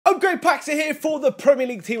Upgrade packs are here for the Premier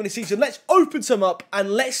League team in the season. Let's open some up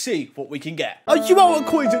and let's see what we can get. Are you out on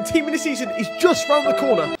coins and team in the season is just round the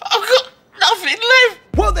corner? I've got nothing left.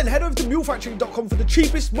 Well then, head over to mulefactory.com for the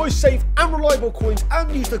cheapest, most safe and reliable coins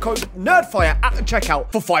and use the code NerdFire at the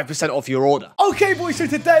checkout for 5% off your order. Okay boys, so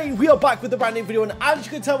today we are back with a brand new video, and as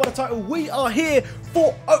you can tell by the title, we are here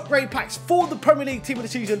for upgrade packs for the Premier League team of the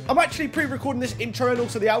season. I'm actually pre-recording this intro and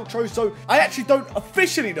also the outro, so I actually don't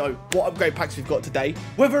officially know what upgrade packs we've got today.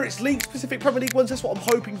 Whether it's league-specific Premier League ones, that's what I'm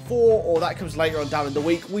hoping for, or that comes later on down in the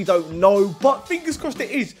week, we don't know, but fingers crossed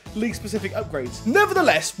it is league-specific upgrades.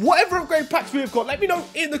 Nevertheless, whatever upgrade packs we have got, let me know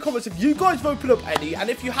in the comments if you guys have opened up any, and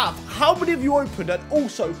if you have, how many have you opened, and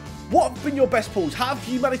also what have been your best pulls? Have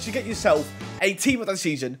you managed to get yourself a team of the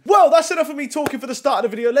season? Well, that's enough of me talking for the start of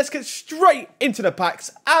the video. Let's get straight into the packs,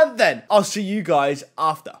 and then I'll see you guys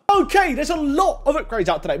after. Okay, there's a lot of upgrades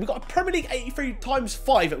out today. We've got a Premier League 83 times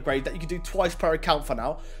 5 upgrade that you can do twice per account for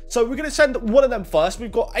now. So we're going to send one of them first.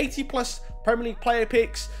 We've got 80 plus Premier League player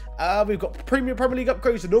picks. We've got premium Premier League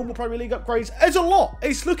upgrades, the normal Premier League upgrades. There's a lot.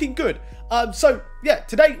 It's looking good. So yeah,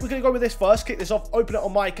 today we're going to go with this first. Kick this off, open it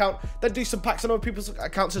on my account, then do some packs on other people's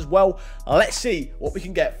accounts as well. Let's see what we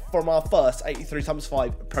can get from our first 83 times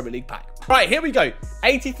 5 Premier League pack. Right, here we go.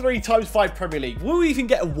 83 times 5 Premier League. Will we even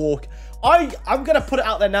get a walk? I'm going to put it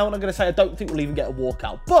out there now, and I'm going to say I don't think we'll even get a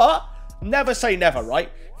walkout. But never say never,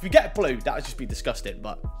 right? If we get blue, that would just be disgusting.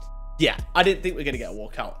 But yeah, I didn't think we were going to get a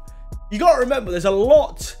walkout. You got to remember, there's a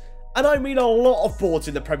lot, and I mean a lot of boards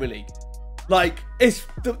in the Premier League. Like, it's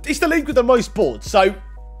the league with the most boards, so,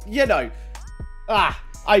 you know.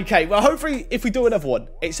 Okay, well, hopefully, if we do another one,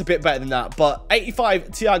 it's a bit better than that. But 85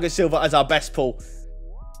 Thiago Silva as our best pull.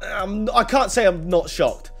 I can't say I'm not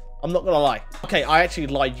shocked. I'm not going to lie. Okay, I actually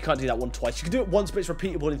lied. You can't do that one twice. You can do it once, but it's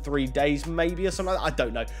repeatable in 3 days, maybe, or something like that. I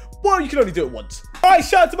don't know. Well, you can only do it once. All right,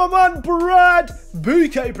 shout out to my man, Brad.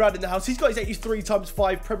 Bouquet Brad in the house. He's got his 83 times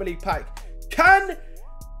 5 Premier League pack. Can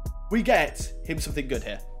we get him something good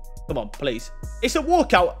here? Come on, please. It's a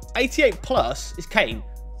walkout. 88 plus is Kane,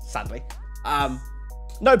 sadly.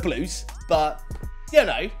 No blues, but, you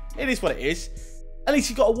know, it is what it is. At least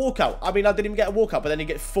he got a walkout. I mean, I didn't even get a walkout, but then you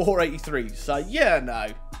get 483s. So, yeah, no.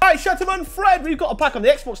 All right, shout out to man Fred. We've got a pack on the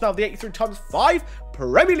Xbox now of the 83 times 5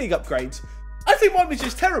 Premier League upgrades. I think mine was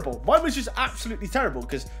just terrible. Mine was just absolutely terrible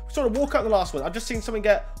because we saw a walkout in the last one. I've just seen someone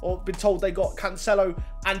get, or been told they got Cancelo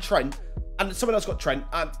and Trent, and someone else got Trent.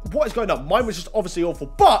 And what is going on? Mine was just obviously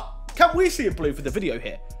awful. But can we see a blue for the video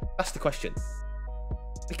here? That's the question.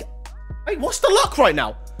 Hey, what's the luck right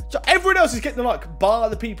now? So everyone else is getting the luck, bar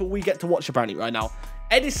the people we get to watch apparently right now.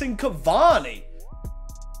 Edison Cavani.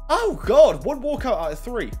 Oh, God. 1 walkout out of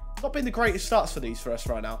 3. Not been the greatest starts for us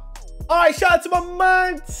right now. All right, shout out to my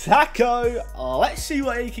man, Taco. Let's see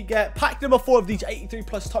what he can get. Pack number 4 of these 83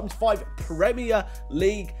 plus times 5 Premier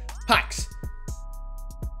League packs.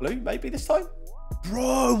 Blue, maybe this time?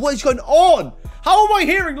 Bro, what is going on? How am I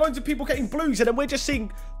hearing loads of people getting blues and then we're just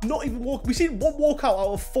seeing not even walk? We've seen 1 walkout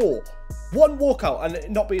out of 4. 1 walkout and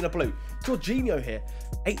it not being a blue. Jorginho here.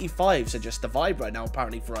 85s are just the vibe right now,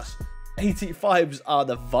 apparently, for us. 85s are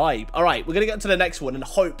the vibe. All right, we're going to get to the next one and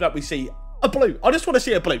hope that we see a blue. I just want to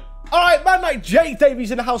see a blue. All right, man, like Jake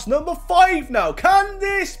Davies in the house, number 5 now. Can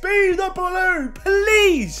this be the blue?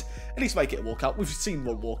 Please. At least make it a walkout. We've seen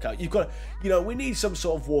 1 walkout. You've got to, you know, we need some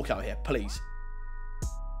sort of walkout here, please.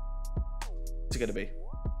 What's it going to be?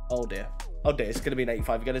 Oh, dear. Oh, dear. It's going to be an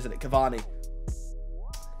 85 again, isn't it? Cavani.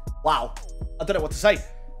 Wow. I don't know what to say.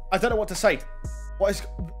 I don't know what to say. What is...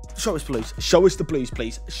 Show us blues. Show us the blues,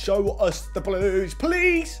 please. Show us the blues,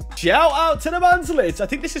 please. Shout out to the Manslids. I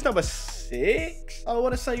think this is number 6. I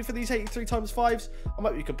want to say for these 83 times 5s. I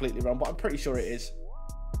might be completely wrong, but I'm pretty sure it is.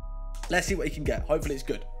 Let's see what he can get. Hopefully it's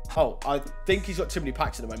good. Oh, I think he's got too many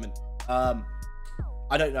packs at the moment.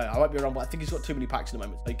 I don't know. I might be wrong, but I think he's got too many packs at the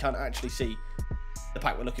moment. So you can't actually see the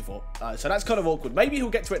pack we're looking for. So that's kind of awkward. Maybe he'll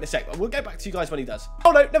get to it in a sec, but we'll get back to you guys when he does.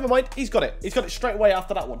 Oh, no, never mind. He's got it. He's got it straight away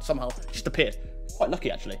after that one somehow. Just appeared. Quite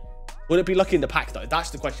lucky, actually. Will it be lucky in the pack, though? That's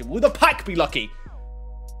the question. Will the pack be lucky?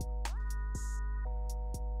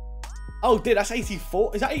 Oh, dear, that's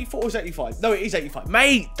 84. Is that 84 or is it 85? No, it is 85.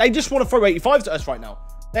 Mate, they just want to throw 85s at us right now.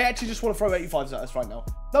 They actually just want to throw 85s at us right now.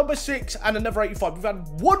 Number 6 and another 85. We've had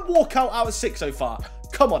 1 walkout out of 6 so far.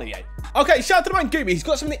 Come on, EA. Okay, shout out to the man Goomy. He's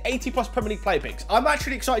got some of the 80 plus Premier League player picks. I'm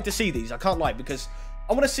actually excited to see these. I can't lie, because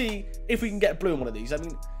I want to see if we can get blue in one of these. I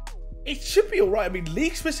mean, it should be all right. I mean,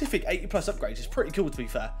 league-specific 80 plus upgrades is pretty cool, to be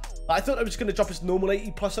fair. I thought I was going to drop us normal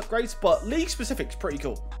 80 plus upgrades, but league-specific is pretty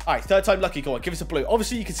cool. All right, 3rd time lucky. Go on, give us a blue.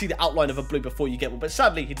 Obviously, you can see the outline of a blue before you get one, but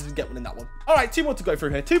sadly, he doesn't get one in that one. All right, 2 more to go through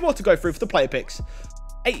here. 2 more to go through for the player picks.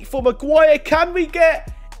 84 Maguire. Can we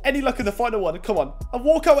get Any luck in the final one? Come on. A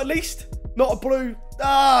walkout at least? Not a blue.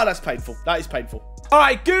 Ah, that's painful. That is painful. All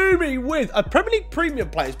right, Goomy with a Premier League Premium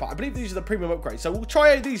Players Pack. I believe these are the premium upgrades. So we'll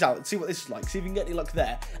try these out and see what this is like. See if we can get any luck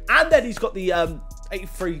there. And then he's got the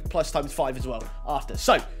 83 plus times 5 as well after.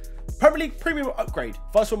 So, Premier League Premium Upgrade.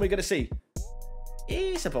 First one we're going to see.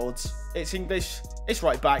 It's a boards. It's English. It's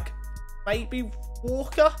right back. Maybe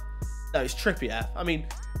Walker? No, it's Trippier. I mean,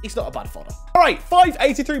 he's not a bad fodder. All right,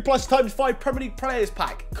 583 plus times 5 Premier League Players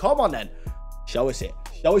Pack. Come on then. Show us it.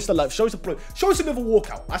 Show us the love. Show us the blue. Show us another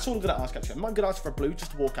walkout. That's all I'm going to ask, actually. I'm not going to ask for a blue,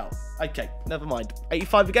 just a walkout. Okay, never mind.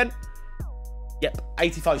 85 again? Yep,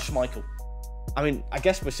 85 Schmeichel. I mean, I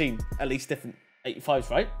guess we're seeing at least different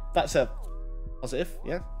 85s, right? That's a positive.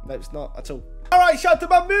 Yeah, no, it's not at all. All right, shout out to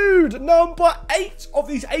Mahmood. Number 8 of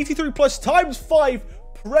these 83 plus times 5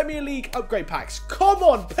 Premier League upgrade packs. Come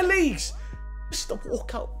on, please. Just a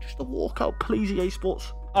walkout. Just a walkout, please, EA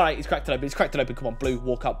Sports. All right, he's cracked it open. He's cracked it open. Come on, blue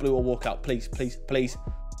or walkout. Please, please, please.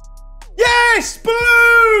 Yes,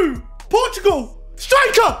 blue! Portugal!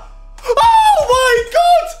 Striker! Oh, my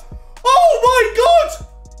God! Oh, my God!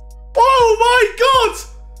 Oh, my God!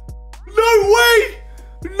 No way!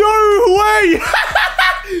 No way!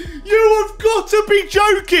 You have got to be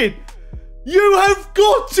joking! You have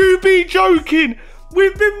got to be joking!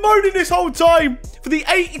 We've been moaning this whole time for the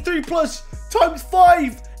 83 plus times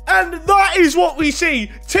 5. And that is what we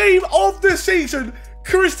see. Team of the season.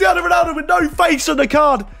 Cristiano Ronaldo with no face on the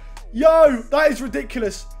card. Yo, that is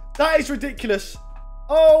ridiculous. That is ridiculous.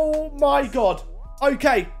 Oh, my God.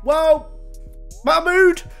 Okay, well,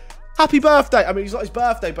 Mahmood, happy birthday. I mean, it's not his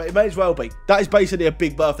birthday, but it may as well be. That is basically a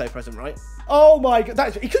big birthday present, right? Oh, my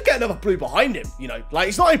God. He could get another blue behind him, you know. Like,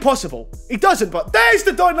 it's not impossible. He doesn't, but there's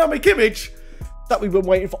the dynamic image that we've been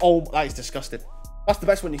waiting for. Oh, that is disgusting. That's the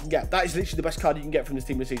best one you can get. That is literally the best card you can get from this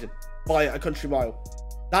team this season. By a country mile.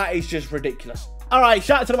 That is just ridiculous. All right,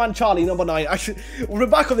 shout out to the man Charlie, number 9. We're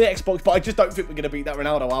back on the Xbox, but I just don't think we're going to beat that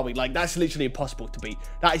Ronaldo, are we? Like, that's literally impossible to beat.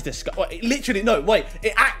 That is disgusting. Literally, no, wait.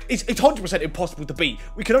 It's 100% impossible to beat.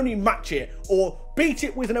 We can only match it or beat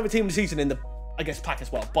it with another team this season in the, I guess, pack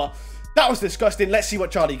as well. But that was disgusting. Let's see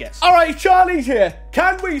what Charlie gets. All right, Charlie's here.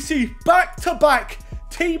 Can we see back-to-back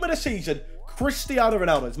team of the season Cristiano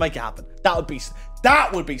Ronaldo? Let's make it happen. That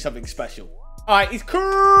would be something special. All right, he's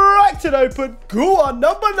cracked it open. Go on,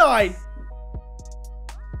 number 9.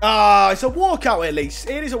 Ah, it's a walkout at least.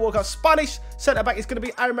 It is a walkout. Spanish centre-back is going to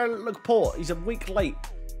be Aymeric Laporte. He's a week late.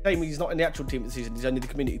 Namely, he's not in the actual team this season. He's only the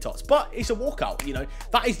community tots. But it's a walkout, you know.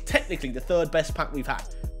 That is technically the 3rd best pack we've had.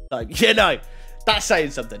 So, you know, that's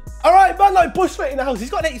saying something. All right, man, like Bushmate in the house. He's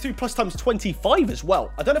got an 83 plus times 25 as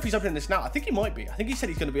well. I don't know if he's opening this now. I think he might be. I think he said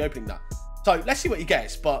he's going to be opening that. So, let's see what he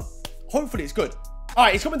gets. But hopefully it's good. All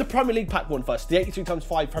right, he's coming the Premier League pack one first. The 83 times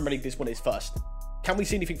 5 Premier League, this one is first. Can we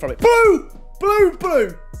see anything from it? Blue! Blue,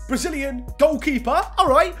 blue. Brazilian goalkeeper. All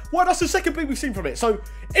right. Well, that's the second blue we've seen from it. So,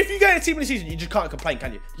 if you get a team in the season, you just can't complain,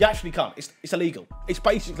 can you? You actually can't. It's illegal. It's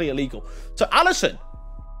basically illegal. So, Alisson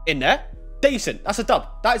in there. Decent. That's a dub.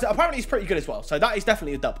 Apparently, he's pretty good as well. So, that is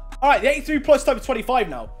definitely a dub. All right, the 83 plus times 25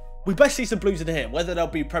 now. We best see some blues in here. Whether they'll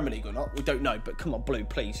be Premier League or not, we don't know. But come on, blue,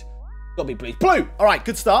 please. Got to be blues. Blue. All right,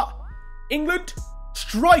 good start. England.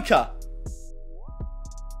 Striker.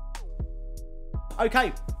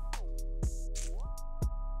 Okay.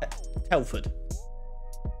 Telford.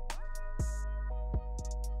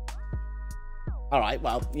 All right,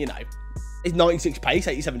 well, you know, it's 96 pace,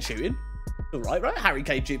 87 shooting. All right, right? Harry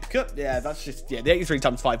Kane duplicate. Yeah, that's just, yeah, the 83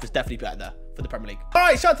 times 5 was definitely better there for the Premier League. All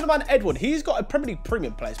right, shout out to the man Edward. He's got a Premier League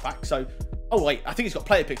Premium Players Pack, so... Oh, wait, I think he's got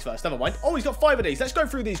player picks first. Never mind. Oh, he's got 5 of these. Let's go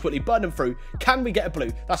through these quickly. Burn them through. Can we get a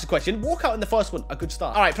blue? That's the question. Walkout in the first one. A good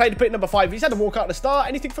start. All right, player pick number 5. He's had a walkout at the start.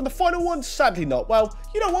 Anything from the final one? Sadly not. Well,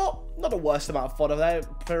 you know what? Not the worst amount of fodder there.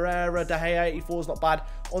 Pereira, De Gea, 84 is not bad.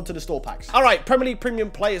 On to the store packs. All right, Premier League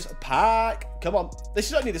Premium Players Pack. Come on. This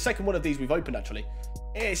is only the second one of these we've opened, actually.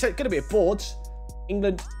 It's going to be a boards.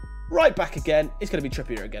 England. Right back again. It's going to be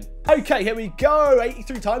Trippier again. Okay, here we go.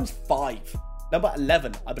 83 times 5. Number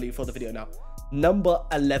 11, I believe, for the video now. Number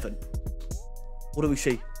 11. What do we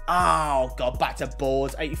see? Oh, God. Back to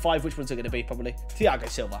boards. 85. Which ones are going to be, probably? Thiago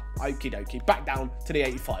Silva. Okie dokie. Back down to the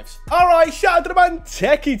 85s. All right. Shout out to the man,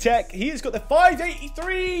 Techie Tech. He has got the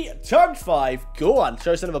 583 times 5. Go on.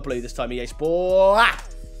 Show us another blue this time, EA Sport.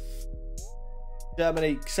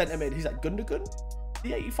 Germany. Centre mid. He's at Gundogan.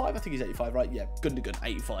 The 85? I think he's 85, right? Yeah, Gundogan,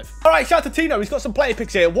 85. All right, shout out to Tino. He's got some player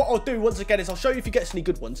picks here. What I'll do, once again, is I'll show you if he gets any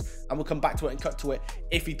good ones, and we'll come back to it and cut to it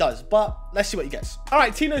if he does. But let's see what he gets. All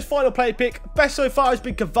right, Tino's final player pick. Best so far has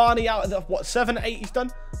been Cavani out of the, what, 7, 8 he's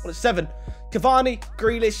done? Well, it's 7. Cavani,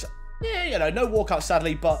 Grealish. Yeah, you know, no walkout,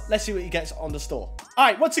 sadly, but let's see what he gets on the store. All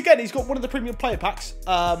right, once again, he's got one of the premium player packs,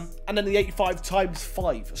 and then the 85 times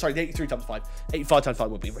 5. Sorry, the 83 times 5. 85 times 5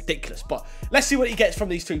 would be ridiculous, but let's see what he gets from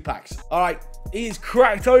these 2 packs. All right, he's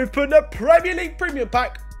cracked open the Premier League premium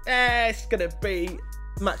pack. It's going to be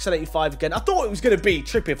max at 85 again. I thought it was going to be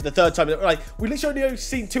Trippier for the 3rd time. Like, we literally only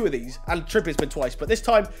seen 2 of these, and Trippier's been twice, but this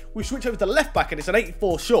time we switch over to left back, and it's an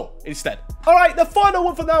 84 short instead. All right, the final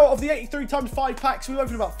one for now of the 83 times 5 packs. We've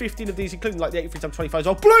opened about 15 of these, including like the 83 times 25 as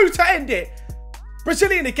well. Blue to end it.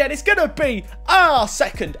 Brazilian again, it's going to be our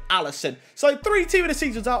second Alisson. So 3 team of the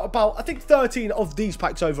seasons out about, I think, 13 of these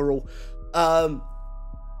packs overall.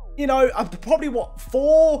 You know, probably, what,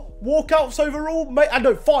 4 walkouts overall? I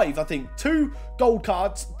know 5, I think. 2 gold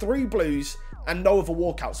cards, 3 blues, and no other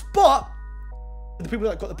walkouts. But the people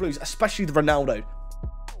that got the blues, especially the Ronaldo,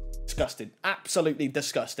 disgusting. Absolutely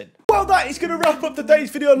disgusting. Well, that is going to wrap up today's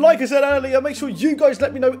video. Like I said earlier, make sure you guys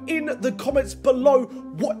let me know in the comments below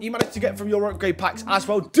what you managed to get from your upgrade packs as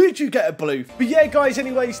well. Did you get a blue? But yeah, guys,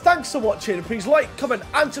 anyways, thanks for watching. Please like, comment,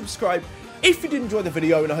 and subscribe if you did enjoy the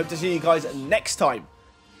video, and I hope to see you guys next time.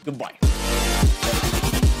 Goodbye.